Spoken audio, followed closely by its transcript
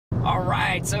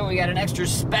Alright, so we got an extra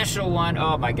special one.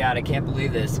 Oh my god, I can't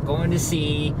believe this. Going to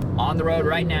see, on the road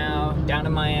right now, down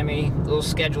in Miami. A little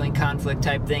scheduling conflict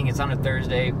type thing. It's on a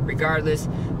Thursday. Regardless,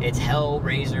 it's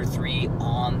Hellraiser 3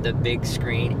 on the big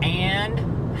screen. And,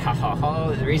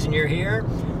 the reason you're here,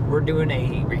 we're doing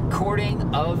a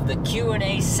recording of the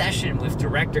Q&A session with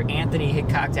director Anthony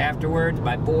Hickox afterwards.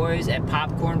 My boys at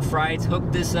Popcorn Frights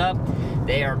hooked this up.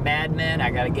 They are madmen.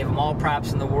 I gotta give them all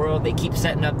props in the world. They keep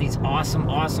setting up these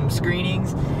awesome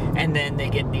screenings, and then they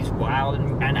get these wild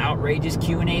and outrageous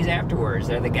Q&As afterwards.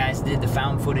 They're the guys that did the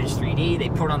found footage 3D. They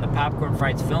put on the Popcorn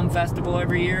Frights Film Festival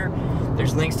every year.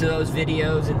 There's links to those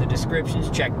videos in the descriptions.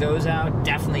 Check those out.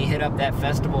 Definitely hit up that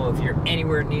festival if you're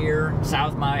anywhere near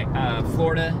South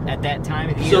Florida at that time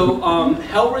of the year. So,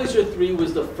 Hellraiser 3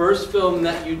 was the first film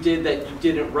that you did that you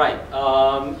didn't write.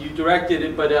 You directed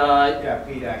it, but yeah,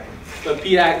 Pete Atkins. But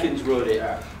Pete Atkins wrote it.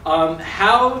 Yeah.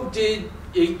 How did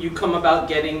you come about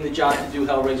getting the job to do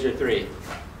Hellraiser 3?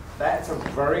 That's a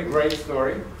very great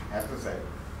story, I have to say.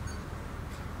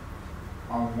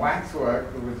 On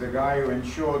Waxwork, there was a guy who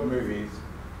insured movies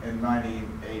in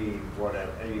 1980,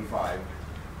 whatever, 85.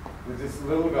 There was this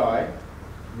little guy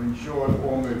who insured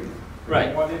all movies. Right.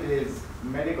 He wanted his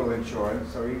medical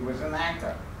insurance, so he was an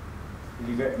actor.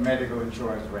 You get medical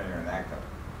insurance when you're an actor.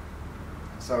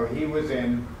 So he was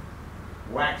in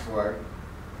Waxwork.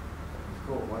 It's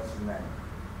called, what's his name?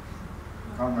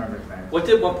 I can't remember his name.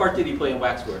 What part did he play in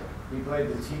Waxwork? He played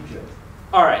the teacher.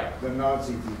 All right. The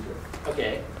Nazi teacher.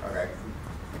 Okay. Okay.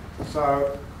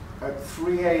 So at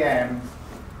 3 a.m.,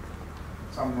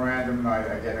 some random night,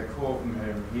 I get a call from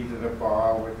him. He's at a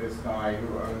bar with this guy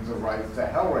who owns the rights to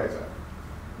Hellraiser.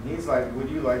 And he's like, would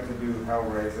you like to do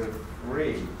Hellraiser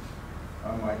 3?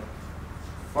 I'm like,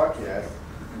 fuck yes.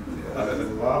 I'd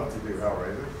love to do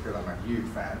Hellraiser because I'm a huge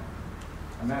fan.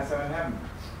 And that's how it happened.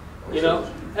 You know,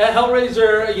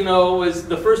 Hellraiser, you know, was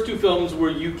the first two films were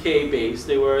UK based.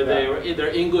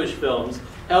 They're English films.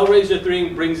 Hellraiser 3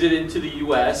 brings it into the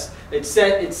US. It's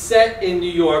set in New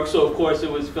York, so of course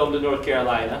it was filmed in North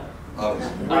Carolina.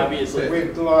 Obviously.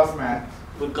 With glass mats.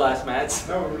 With glass mats.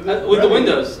 No, with the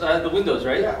windows,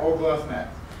 right? Yeah, all glass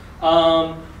mats.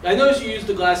 I noticed you used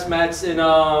the glass mats in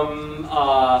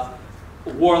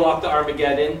Warlock to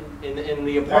Armageddon in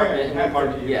the apartment.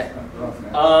 Yeah.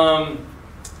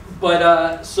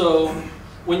 So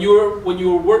when you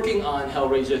were working on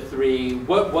Hellraiser 3,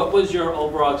 what was your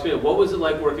overall experience? What was it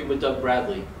like working with Doug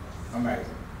Bradley? Amazing.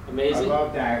 Amazing. I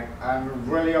love Doug. I'm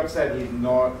really upset he's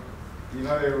not. You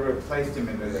know, they replaced him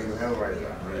in the new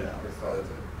Hellraiser. Yeah.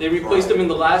 They replaced him in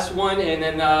the last one, and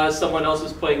then someone else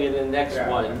is playing it in the next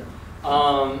one.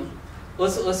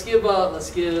 Let's give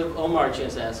Omar a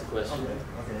chance to ask a question.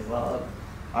 Okay. Well,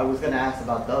 I was going to ask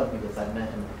about Doug because I met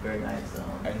him. Very nice.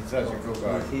 And he's such a cool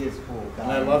guy. He is cool guy.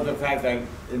 And I love the fact that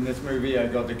in this movie I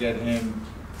got to get him,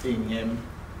 seeing him.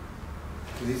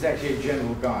 Because he's actually a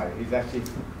general guy. He's actually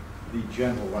the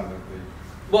general one of the.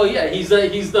 Well, yeah, he's the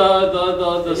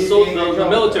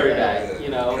military guy, you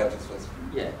know.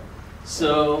 Yeah.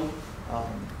 So.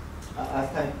 I was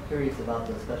kind of curious about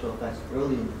the special effects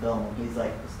early in the film. He's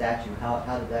like a statue. How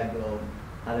did that go?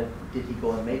 Did he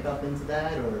go in makeup into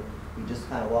that, or you just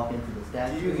kind of walk into the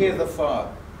statue? Do you hear the fart?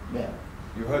 Yeah.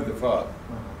 You heard the fart?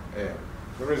 Yeah.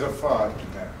 There is a fart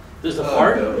in there. There's a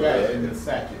fart? Yeah, in the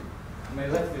statue. And they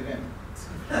left it in.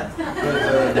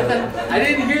 I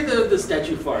didn't hear the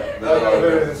statue fart. No,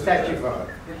 there was a statue fart.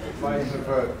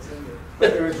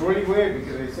 But it was really weird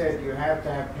because they said you have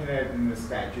to have Pinhead in the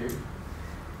statue,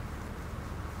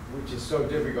 which is so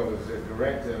difficult as a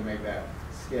director to make that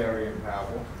scary and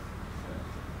powerful.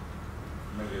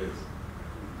 Maybe it is.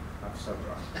 I'm so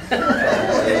drunk.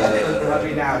 I've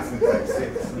been out since like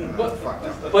 6.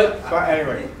 But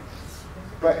anyway,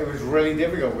 but it was really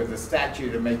difficult with the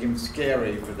statue to make him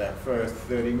scary for that first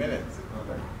 30 minutes.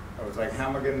 I was like, how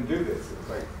am I going to do this? It's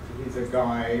like, he's a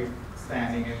guy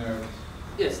standing in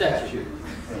a statue.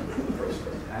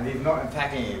 And he's not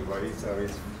attacking anybody, so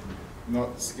he's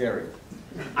not scary.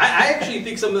 I actually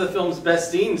think some of the film's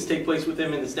best scenes take place with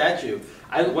him in the statue.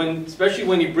 Especially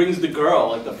when he brings the girl,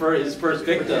 like his first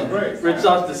victim, rips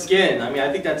off the skin. I mean, I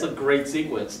think that's a great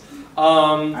sequence.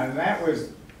 And that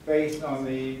was based on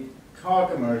the car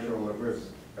commercial. It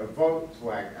was a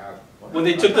Volkswagen. When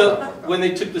they took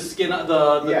the skin,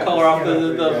 the color off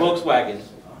the Volkswagen.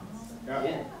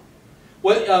 Yeah.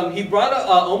 What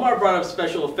Omar brought up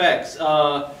special effects.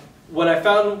 What I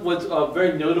found was a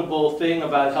very notable thing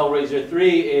about Hellraiser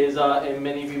 3 is, and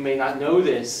many of you may not know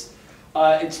this,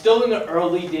 it's still in the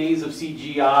early days of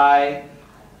CGI.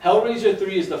 Hellraiser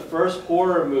 3 is the first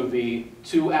horror movie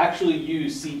to actually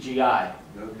use CGI.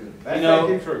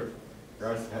 That's true.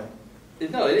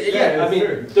 No, yeah, I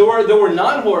mean, there were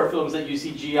non-horror films that use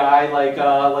CGI,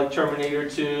 like Terminator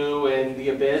 2 and The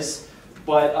Abyss,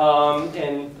 but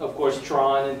and of course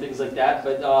Tron and things like that.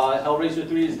 But Hellraiser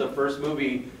 3 is the first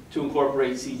movie to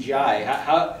incorporate CGI.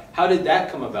 How did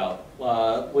that come about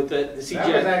with the CGI?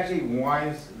 That was actually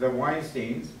the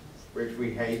Weinsteins, which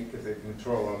we hate because they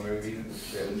control our movies and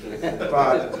shit.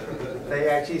 But they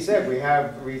actually said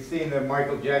we've seen the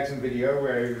Michael Jackson video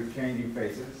where he was changing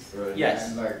faces. Right.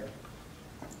 Yes. And like,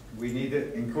 we need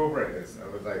to incorporate this. And I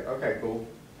was like, okay, cool.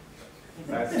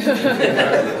 That's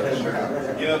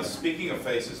you know, speaking of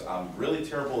faces, I'm really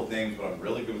terrible with names, but I'm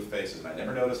really good with faces. And I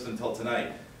never noticed until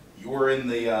tonight. You were in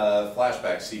the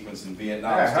flashback sequence in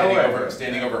Vietnam, yeah,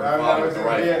 standing over her father with the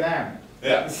rifle. Vietnam.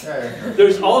 Yeah.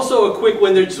 There's also a quick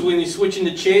when you switch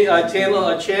into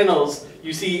channels.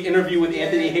 You see interview with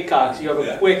Anthony Hickox. You have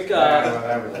a quick.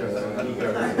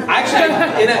 Actually,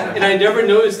 and I never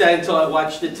noticed that until I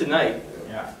watched it tonight.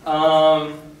 Yeah.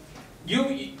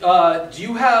 Do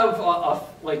you have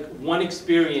like one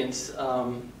experience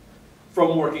from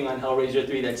working on Hellraiser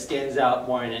 3 that stands out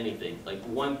more than anything? Like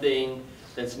one thing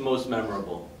that's most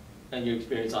memorable in your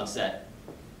experience on set?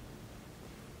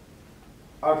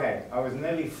 Okay, I was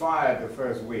nearly fired the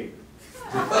first week.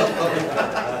 I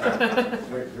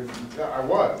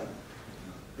was.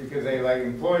 Because they like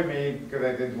employed me because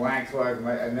I did wax work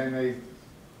and then they,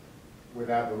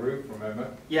 without the roof, remember?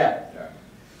 Yeah.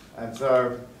 And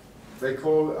so they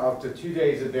called, after 2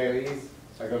 days of dailies,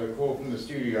 I got a call from the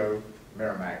studio,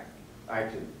 Merrimack,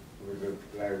 actually, it was a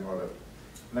Larry Mother.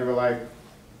 And they were like,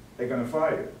 they're going to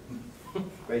fire you.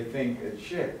 They think it's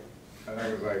shit. And I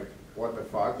was like, what the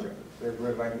fuck? They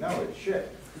were like, no, it's shit.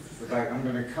 It was like, I'm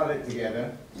going to cut it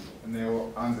together and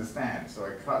they'll understand. So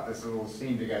I cut this little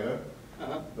scene together,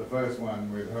 the first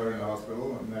one with her in the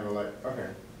hospital, and they were like,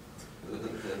 okay.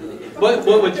 But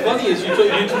what's funny is you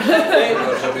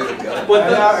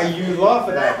laugh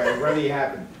at that, but it really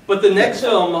happened. But the next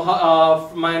film,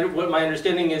 what my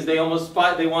understanding is, they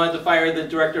wanted to fire the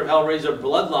director of Hellraiser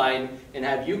Bloodline and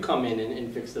have you come in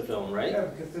and fix the film, right? Yeah,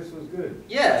 because this was good.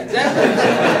 Yeah, exactly.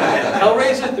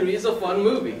 Hellraiser 3 is a fun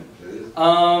movie.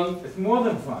 It's more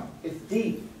than fun. It's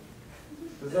deep.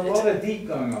 There's a lot of deep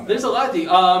going on. There's a lot of deep.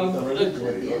 Yeah,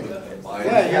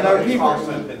 you know, people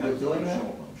doing that.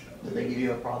 Did they give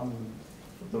you a problem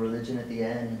with the religion at the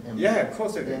end? And yeah, of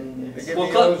course they did. They gave me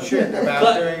well, old shit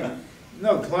about doing.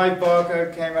 No, Clive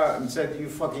Barker came out and said you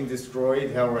fucking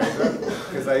destroyed Hellraiser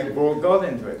because they brought God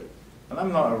into it. And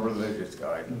I'm not a religious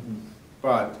guy,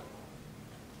 but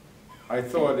I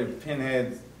thought if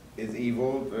Pinhead is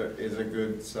evil, there is a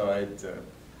good side to.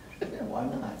 Yeah, why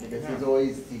not? Because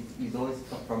he's always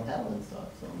come from hell and stuff.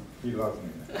 So He loves me.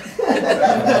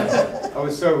 I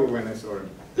was sober when I saw him.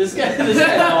 This guy's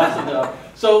awesome though.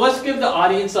 So let's give the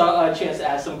audience a chance to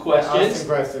ask some questions. Ask some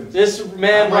questions. This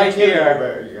man right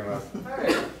here.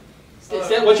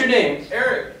 What's your name?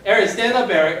 Eric. Eric, stand up,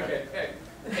 Eric.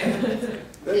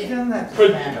 Okay.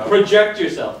 Project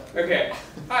yourself. Okay.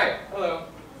 Hi. Hello.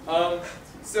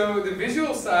 So the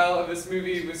visual style of this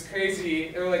movie was crazy.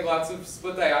 There were like lots of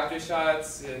split diopter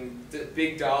shots and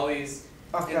big dollies.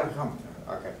 Okay.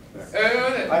 Okay.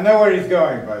 I know where he's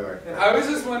going, by the way. I was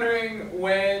just wondering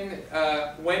when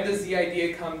does the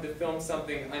idea come to film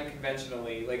something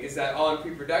unconventionally? Like, is that all in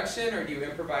pre-production, or do you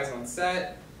improvise on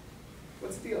set?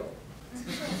 What's the deal?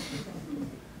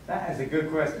 That is a good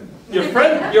question. Your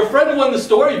friend won the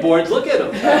storyboards. Look at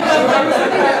him. There's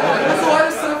a lot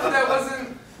of stuff that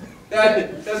wasn't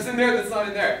that's in there that's not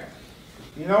in there.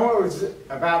 You know what was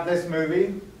about this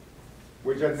movie,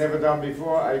 which I've never done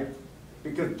before?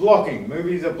 Because blocking,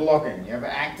 movies are blocking. You have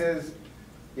actors,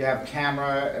 you have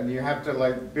camera, and you have to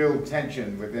like build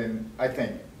tension within, I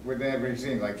think, within every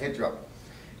scene, like hit drop.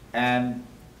 And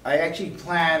I actually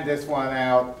planned this one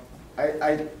out.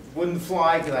 I wouldn't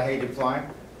fly because I hated flying.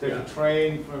 Took a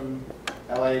train from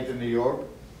LA to New York.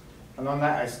 And on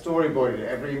that, I storyboarded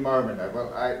every moment.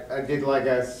 I did like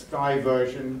a sky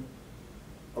version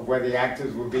of where the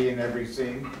actors would be in every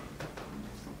scene,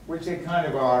 which they kind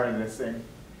of are in this thing.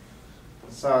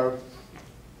 So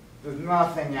there's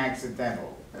nothing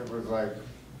accidental. It was like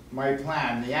my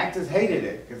plan. The actors hated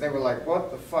it because they were like,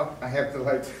 what the fuck? I have to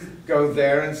like go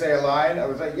there and say a line? I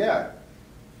was like, yeah.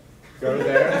 Go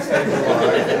there and say the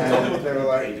line. And they were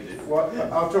like, what?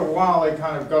 After a while, they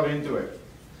kind of got into it.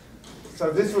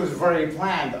 So this was very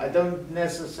planned. I don't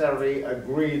necessarily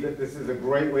agree that this is a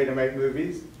great way to make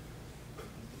movies,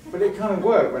 but it kind of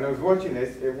worked. When I was watching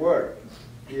this, it worked.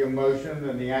 The emotion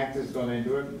and the actors got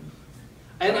into it.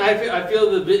 And I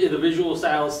feel the visual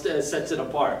style sets it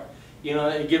apart. You know,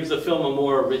 it gives the film a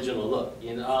more original look.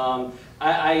 You know,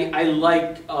 I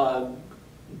like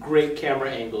great camera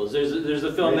angles. There's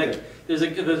a film there's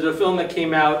a film that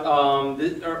came out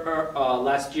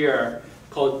last year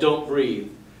called Don't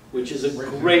Breathe, which is a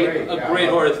great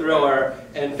horror thriller.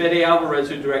 And Fede Alvarez,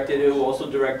 who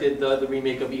also directed the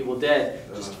remake of Evil Dead,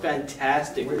 just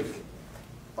fantastic.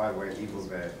 By the way, Evil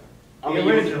Dead. The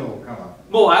original, come on.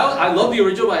 Well, I love the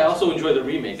original, but I also enjoy the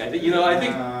remake. I think we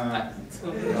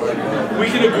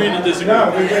can agree to disagree. No,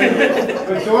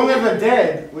 but Dawn of the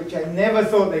Dead, which I never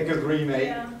thought they could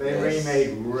remake, they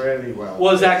remade really well.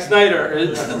 Well, Zack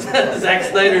Snyder. Zack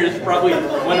Snyder is probably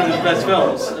one of his best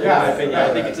films, in my opinion.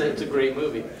 I think it's a great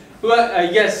movie.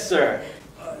 Yes, sir.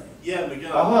 Yeah,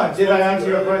 Miguel. Hold on, did I answer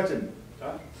your question?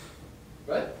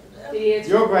 What?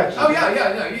 Your question. Oh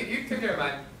yeah, no, you took care of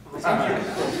mine.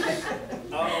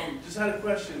 Just had a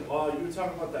question. You were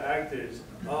talking about the actors.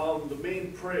 The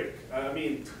main prick,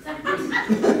 Rico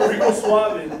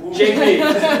Suave.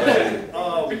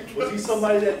 JP. Was he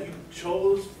somebody that you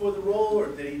chose for the role, or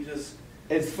did he just?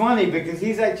 It's funny because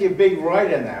he's actually a big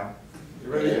writer now.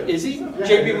 Is he?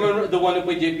 JP Monroe, the one who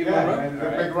played JP Monroe? Yeah, and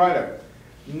a big writer.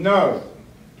 No.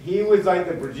 He was like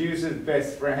the producer's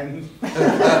best friend. This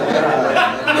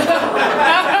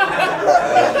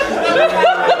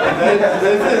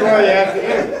is what you have to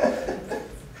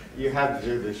do. You have to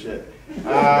do this shit.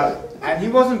 And he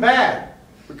wasn't bad,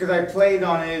 because I played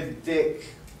on his dick.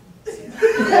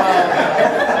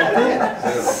 I did.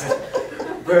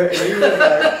 But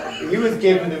he was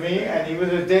given to me, and he was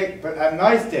a dick, but a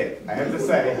nice dick. I have to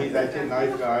say, he's actually a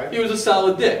nice guy. He was a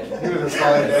solid dick. He was a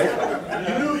solid dick.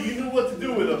 You knew what to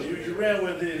do with him. You ran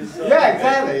with his. Yeah,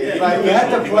 exactly. It's like you had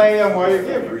to play on what you're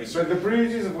given. But the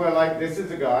producers were like, "This is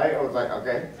the guy." I was like,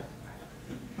 "Okay."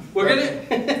 We're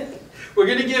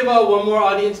gonna give one more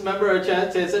audience member a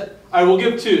chance to answer. I will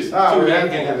give two.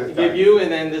 Give you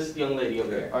and then this young lady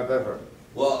over there. Oh, that's her.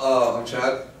 Well, I'm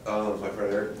Chad. My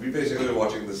friend Eric. We basically been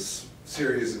watching this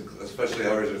series, especially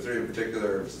Hellraiser 3 in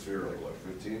particular, since we were like, what,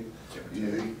 15?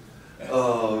 Yeah.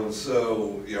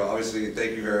 So, obviously,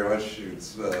 thank you very much.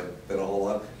 It's been a whole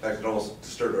lot. In fact, it almost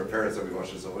disturbed our parents that we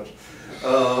watched it so much.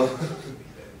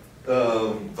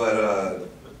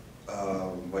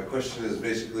 My question is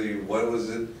basically, what was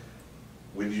it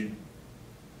when you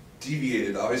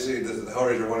deviated? Obviously, the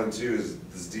Hellraiser 1 and 2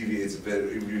 this deviates a bit.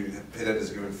 Pinhead is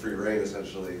given free reign,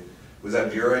 essentially. Was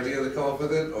that your idea to come up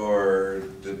with it, or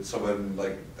did someone,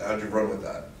 how'd you run with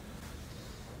that?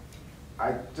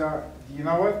 I don't, you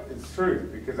know what? It's true,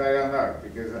 because I don't know,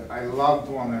 because I loved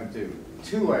 1 and 2.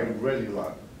 2 I really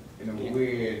loved, in a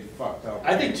weird, fucked up way.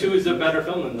 I think 2 is a better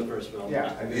film than the first film.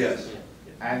 Yeah, I think yes. So.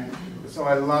 And so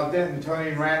I loved it, and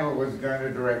Tony Randall was going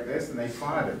to direct this, and they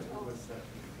fired him.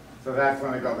 So that's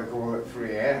when I got the call at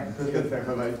 3 a.m. because they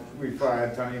were like, we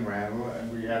fired Tony Randall,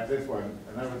 and we have this one.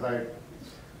 And I was like,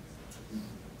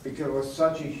 because I was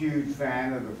such a huge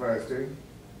fan of the first 2,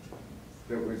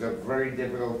 that was a very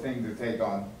difficult thing to take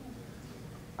on.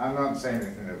 I'm not saying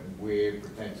this in a weird,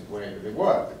 pretentious way, but it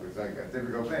was. It was like a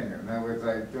difficult thing. And that was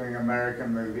like doing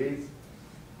American movies.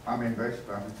 I'm English,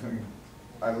 but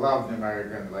I loved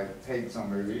American takes on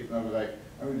movies. And I was like,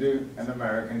 I'm going to do an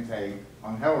American take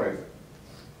on Hellraiser,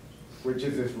 which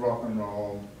is this rock and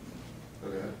roll,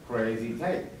 crazy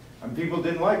take. And people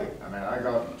didn't like it. I mean, I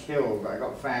got killed. I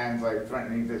got fans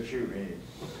threatening to shoot me.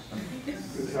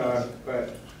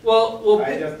 But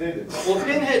I just did it. Well,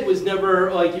 Pinhead was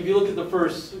never, if you look at the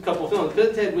first couple of films,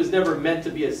 Pinhead was never meant to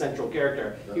be a central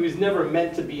character. He was never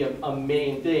meant to be a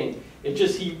main thing. It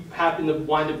just, he happened to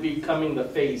wind up becoming the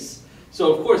face.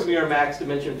 So, of course, Miramax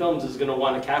Dimension Films is going to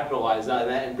want to capitalize on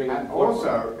that and bring it forward.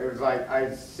 Also, it was like,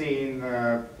 I'd seen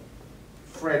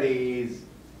Freddy's,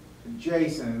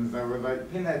 Jason's, that were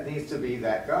like, Pinhead needs to be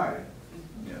that guy.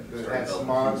 Yeah, that had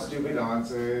smart, stupid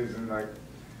answers, and a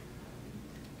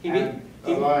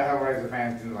lot of Hellraiser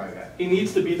fans didn't like that. He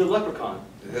needs to be the leprechaun.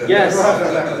 Yeah. Yes,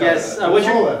 yes.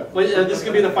 This is going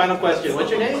to be the final question.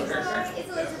 What's your name? It's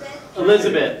Elizabeth.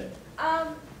 Elizabeth.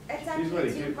 It's actually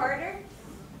a two-parter.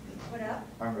 What up?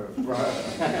 I'm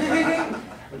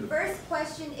First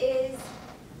question is,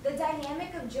 the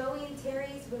dynamic of Joey and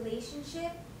Terry's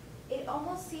relationship, it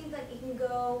almost seems like it can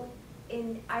go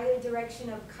in either direction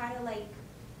of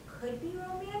could be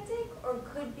romantic or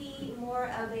could be more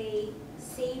of a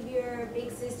savior, big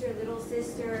sister, little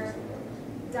sister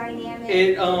dynamic.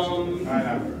 I know.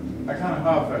 I kind of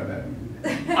half heard that.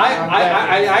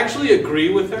 I actually agree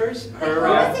with hers.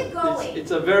 Where is it going?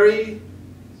 It's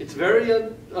very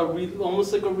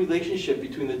almost like a relationship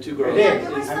between the two girls. Yeah,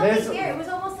 there was something there. It was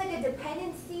almost like a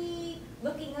dependency,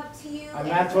 looking up to you. And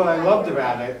that's what I loved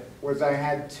about it, was I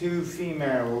had 2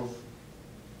 females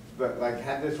that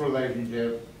had this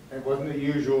relationship, It wasn't the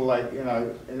usual, like, you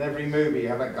know, in every movie you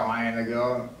have a guy and a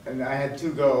girl, and I had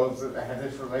two girls that had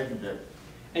this relationship.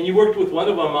 And you worked with one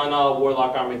of them on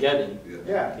Warlock Armageddon.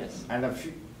 Yeah. Yes. And a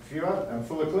few others, and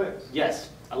Full Eclipse. Yes,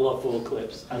 I love Full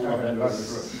Eclipse. I love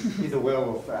that. He's a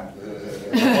werewolf fan.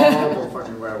 A horrible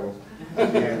fucking werewolf.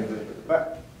 Yeah.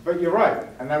 But you're right,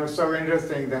 and that was so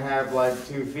interesting to have like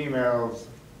two females.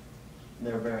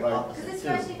 They're very Like, opposite Because too.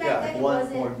 especially back then it One's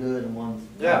wasn't. more good and one's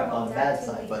Yeah. on the bad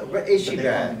side, but is she they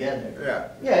come bad? together.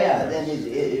 Yeah. Yeah, then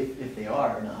if they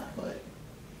are or not, but.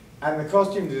 And the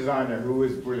costume designer, who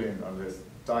was brilliant on this,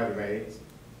 died of AIDS.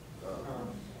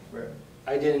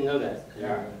 I didn't know that.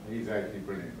 Yeah, he's actually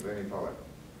brilliant with any color.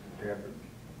 Yeah,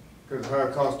 because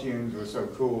her costumes were so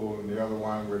cool, and the other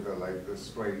one with the like the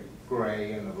straight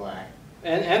gray and the black.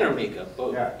 And her makeup,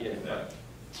 both. Yeah. Yeah.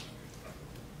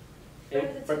 Go to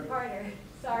the two-parter.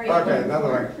 Sorry. Okay, another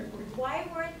one. Why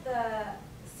weren't the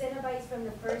Cenobites from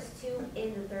the first two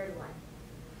in the third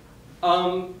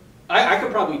one? I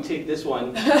could probably take this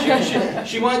one.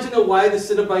 She wanted to know why the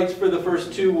Cenobites for the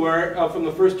first two were from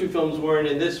the first two films weren't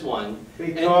in this one.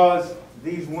 Because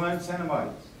these weren't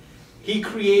Cenobites. He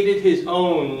created his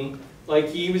own. Like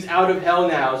he was out of hell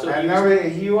now, so And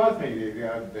he asked me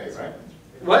the other day, right?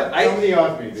 What? Somebody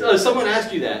asked me. Someone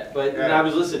asked you that, but Yeah. I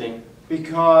was listening.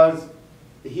 Because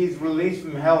he's released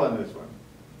from hell in this one.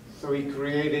 So he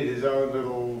created his own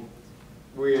little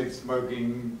weird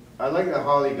smoking. I like the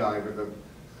Harley guy with the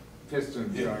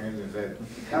pistons going in his head.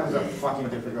 That was a fucking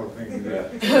difficult thing to do.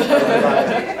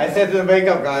 I said to the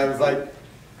makeup guy, I was like,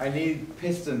 I need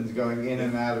pistons going in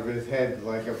and out of his head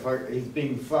like he's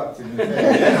being fucked in his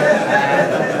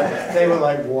head. They were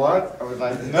like, what? I was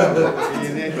like, no, you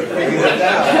need to figure this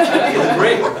out. It's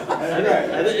great. And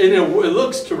it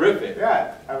looks terrific.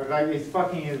 Yeah, I was like, he's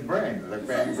fucking his brain. Like,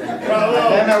 bang, bang, bang. And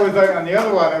then I was like, on the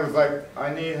other one, I was like,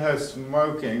 I need her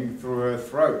smoking through her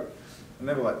throat. And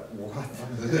they were like, what?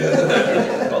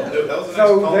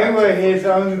 So they were his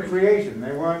own creation.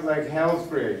 They weren't like Hell's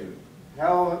creation.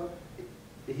 Hell,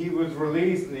 he was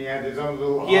released and he had his own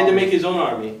little He had to army. make his own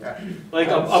army. Yeah. Like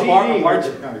CD was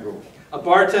kind of cool. a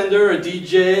bartender, a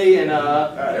DJ, and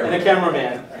a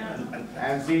cameraman.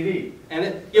 And CD.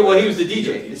 Yeah, well, he was the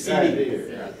DJ, the CD.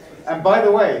 Yeah. And by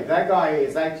the way, that guy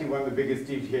is actually one of the biggest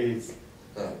DJs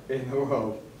in the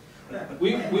world.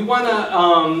 We're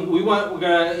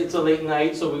gonna. It's a late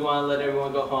night, so we want to let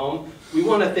everyone go home. We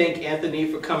want to thank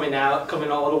Anthony for coming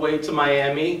all the way to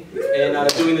Miami, and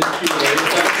doing this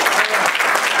Q&A.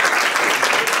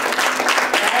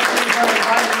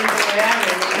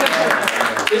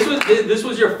 This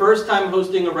was your first time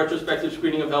hosting a retrospective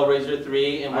screening of Hellraiser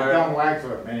 3, and I've done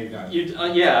waxwork many times.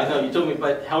 Yeah, I know you told me,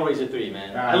 but Hellraiser 3,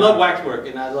 man. I love waxwork,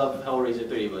 and I love Hellraiser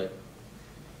 3, but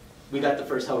we got the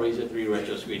first Hellraiser 3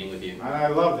 retro screening with you. And I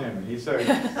loved him. He's so.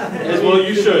 As well,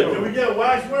 you should. Can we get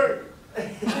waxwork?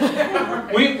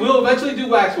 We'll eventually do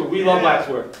waxwork. We love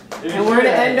waxwork. And we're going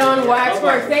to end on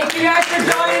waxwork. Thank you guys for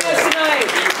joining us tonight.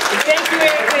 Thank you,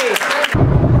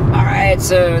 Anthony. All right,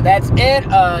 so that's it.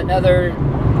 Another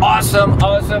awesome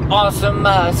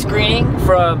screening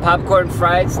from Popcorn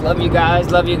Frights. Love you guys.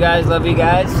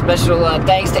 Special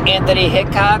thanks to Anthony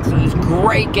Hickox. It was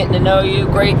great getting to know you.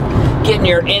 Great getting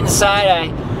your insight. I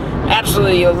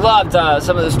absolutely loved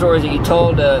some of the stories that you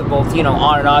told, both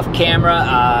on and off camera.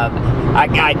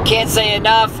 I can't say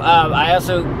enough. I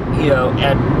also,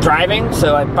 am driving,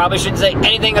 so I probably shouldn't say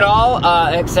anything at all,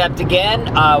 except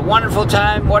again, wonderful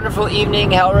time, wonderful evening.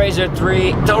 Hellraiser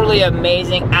 3, totally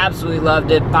amazing. Absolutely loved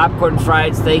it. Popcorn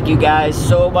Frights, thank you guys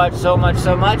so much.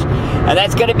 And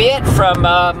that's going to be it from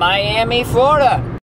Miami, Florida.